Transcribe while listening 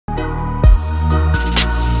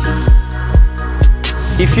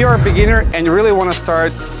If you're a beginner and you really want to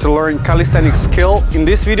start to learn calisthenics skill, in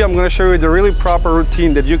this video I'm going to show you the really proper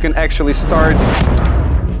routine that you can actually start.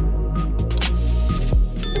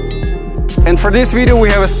 And for this video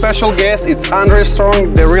we have a special guest. It's Andre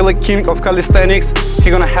Strong, the really king of calisthenics.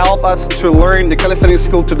 He's gonna help us to learn the calisthenics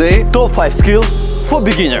skill today. Top 5 skill for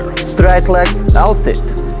beginner. Straight legs, L-sit.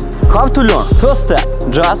 How to learn? First step,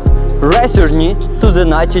 just raise your knee to the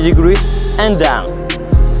 90 degree and down.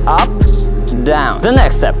 Up, down. The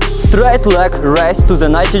next step, straight leg raise to the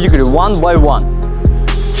 90 degree one by one.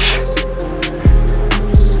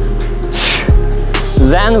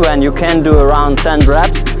 Then when you can do around 10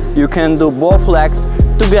 reps, you can do both legs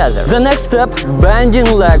together. The next step,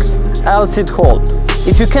 bending legs, L-sit hold.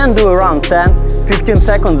 If you can do around 10-15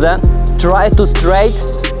 seconds, then try to straight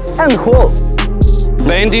and hold.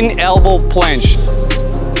 Bending elbow planche.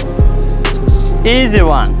 Easy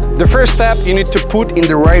one. The first step you need to put in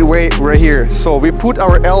the right way right here. So we put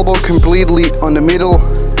our elbow completely on the middle.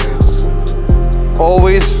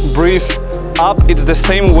 Always breathe up. It's the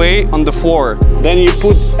same way on the floor. Then you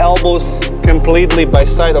put elbows completely by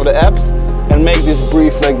side of the abs and make this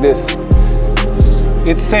breathe like this.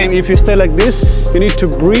 It's same, if you stay like this, you need to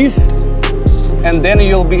breathe and then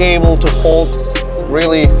you'll be able to hold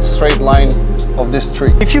really straight line of this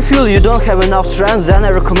tree. If you feel you don't have enough strength, then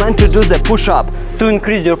I recommend to do the push-up to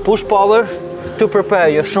increase your push power, to prepare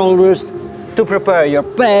your shoulders, to prepare your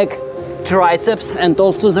back, triceps and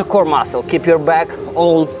also the core muscle. Keep your back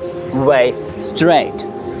all way straight.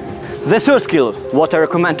 The third skill, what I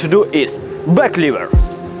recommend to do is back lever.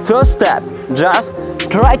 First step, just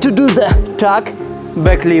try to do the tuck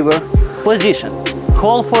back lever position.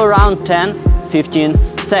 Hold for around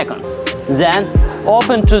 10-15 seconds. Then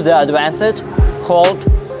open to the advanced, hold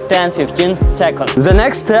 10-15 seconds. The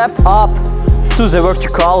next step, up to the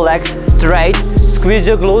vertical, legs straight, squeeze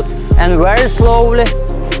your glutes and very slowly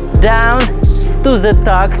down to the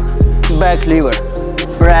tuck back lever.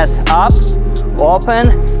 Press up, open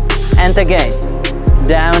and again.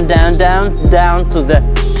 Down, down, down, down to the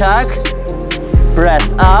tuck,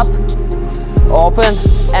 press up, open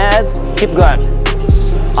and keep going.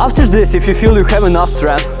 After this, if you feel you have enough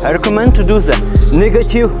strength, I recommend to do the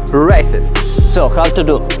negative raises. So how to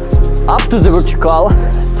do? Up to the vertical,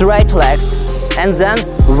 straight legs and then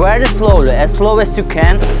very slowly, as slow as you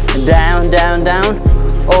can, down, down, down,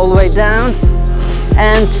 all the way down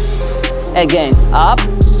and again, up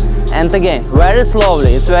and again, very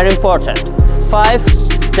slowly, it's very important.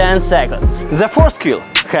 5-10 seconds. The fourth skill,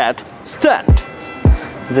 head stand.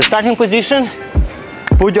 The starting position,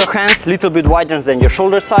 put your hands a little bit wider than your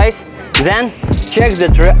shoulder size, then check the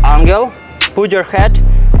triangle, put your head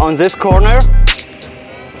on this corner,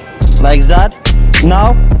 like that.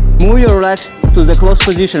 Now move your legs to the close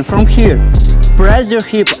position. From here, press your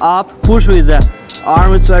hip up, push with the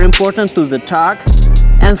arm, it's very important, to the tuck,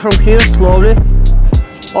 and from here slowly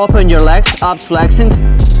open your legs, abs flexing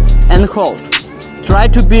and hold. Try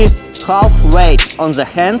to be half weight on the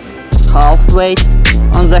hands, half weight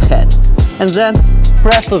on the head. And then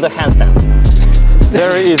press to the handstand.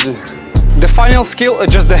 Very easy. The final skill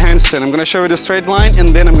is just the handstand. I'm going to show you the straight line and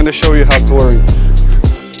then I'm going to show you how to learn.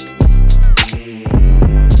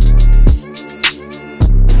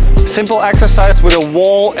 Simple exercise with a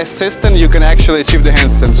wall assistant, you can actually achieve the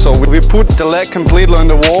handstand. So we put the leg completely on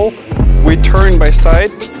the wall, we turn by side,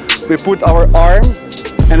 we put our arm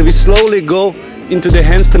and we slowly go into the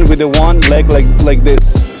handstand with the one leg like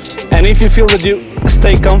this. And if you feel that you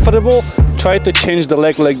stay comfortable, try to change the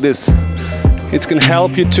leg like this. It can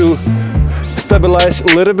help you to stabilize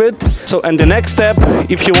a little bit. So, and the next step,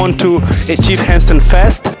 if you want to achieve handstand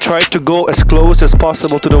fast, try to go as close as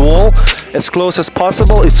possible to the wall. As close as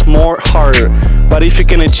possible, it's more harder. But if you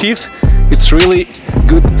can achieve, it's really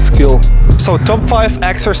good skill. So top 5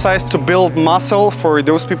 exercise to build muscle for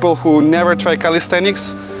those people who never try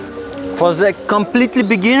calisthenics. For the completely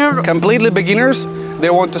beginners, they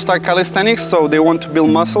want to start calisthenics, so they want to build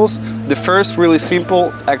muscles. The first really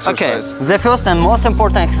simple exercise. Okay, the first and most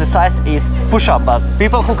important exercise is push-up, but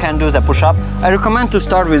people who can do the push-up, I recommend to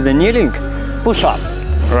start with the kneeling push-up.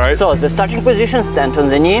 Right. So the starting position, stand on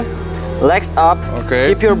the knee, legs up,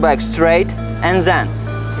 keep your back straight, and then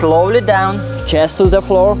slowly down, chest to the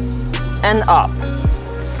floor, and up.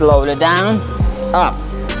 Slowly down, up.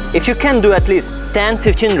 If you can do at least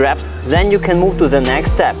 10-15 reps, then you can move to the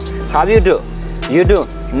next step. How you do? You do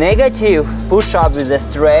negative push-up with a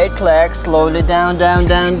straight leg, slowly down, down,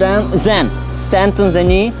 down, down. Then stand on the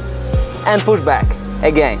knee and push back.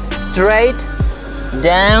 Again, straight,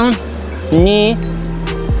 down, knee,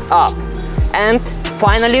 up. And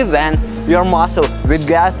finally, when your muscle will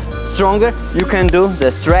get stronger, you can do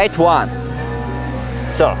the straight one.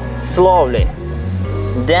 So slowly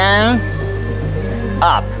down,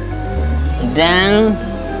 up, down,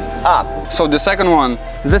 up. So the second one.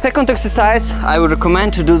 The second exercise, I would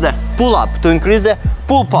recommend to do the pull-up to increase the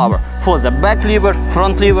pull power for the back lever,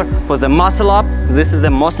 front lever, for the muscle up. This is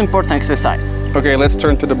the most important exercise. Okay, let's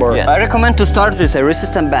turn to the bar. Yeah. I recommend to start with a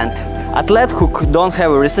resistance band. Athlete who don't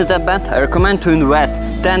have a resistance band, I recommend to invest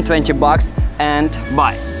 10-20 bucks and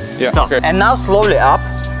buy. Yeah, so, okay. And now slowly up,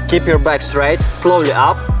 keep your back straight, slowly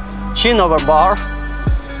up, chin over bar,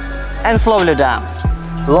 and slowly down.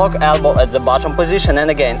 Lock elbow at the bottom position,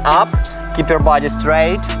 and again up, keep your body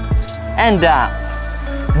straight, and down.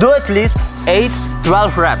 Do at least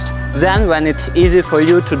 8-12 reps. Then when it's easy for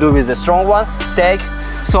you to do with the strong one, take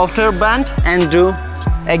softer band and do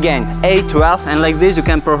again 8-12, and like this you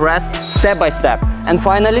can progress step by step. And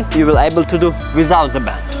finally you will able to do without the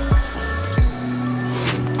band.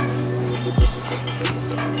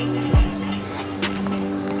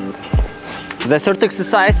 The third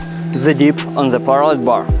exercise, the dip on the parallel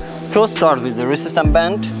bar. First start with the resistance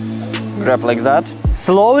band, grab like that.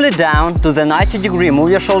 Slowly down to the 90 degree, move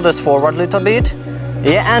your shoulders forward a little bit.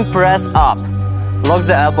 Yeah, and press up. Lock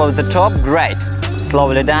the elbow at the top, great.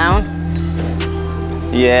 Slowly down.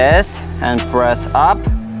 Yes, and press up.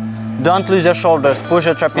 Don't lose your shoulders, push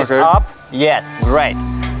your trapeze up. Yes, great.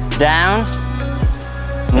 Down,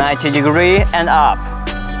 90 degree and up.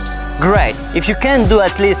 Great. If you can do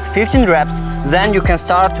at least 15 reps, then you can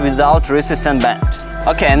start without resistance band.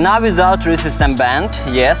 Okay, now without resistance band,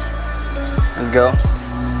 yes. Let's go.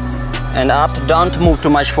 And up, don't move too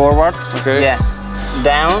much forward. Okay. Yeah.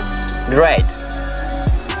 Down, great.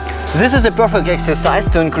 This is a perfect exercise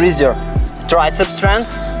to increase your tricep strength,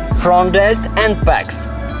 front delt and pecs.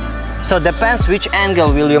 So depends which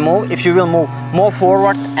angle will you move. If you will move more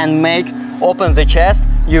forward and open the chest,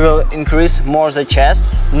 you will increase more the chest.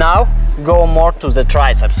 Now go more to the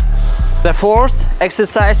triceps. The fourth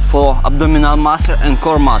exercise for abdominal muscle and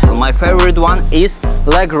core muscle. My favorite one is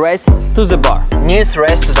leg raise to the bar. Knees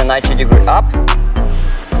raise to the 90 degree, up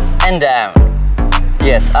and down.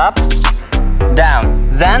 Yes, up, down.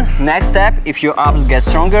 Then next step, if your abs get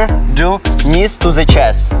stronger, do knees to the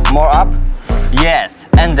chest. More up, yes,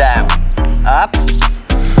 and down. Up,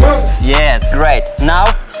 yes, great. Now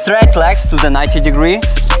straight legs to the 90 degree,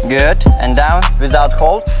 good, and down without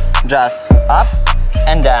hold, just up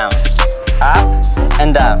and down. Up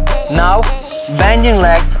and down. Now bending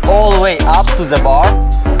legs all the way up to the bar.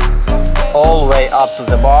 All the way up to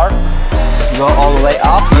the bar. Go all the way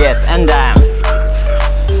up, yes, and down.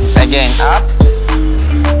 Again up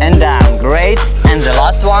and down, great. And the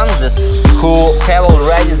last one, this who have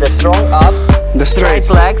already the strong abs, the straight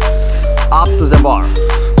legs up to the bar.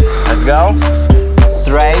 Let's go.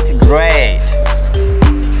 Straight, great.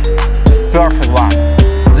 Perfect one.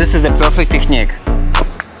 This is a perfect technique.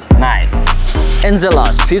 Nice. And the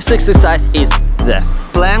last, fifth exercise is the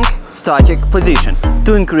plank static position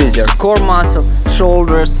to increase your core muscle,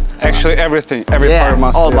 shoulders. Actually everything, every part of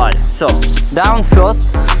muscle. All body. So down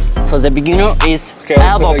first for the beginner is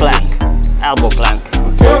elbow plank. Elbow plank.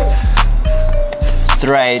 Okay.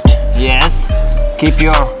 Straight, yes. Keep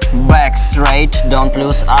your back straight, don't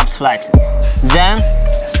lose abs flexing. Then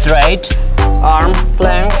straight arm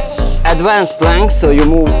plank, advanced plank, so you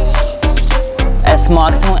move as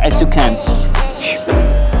maximum as you can.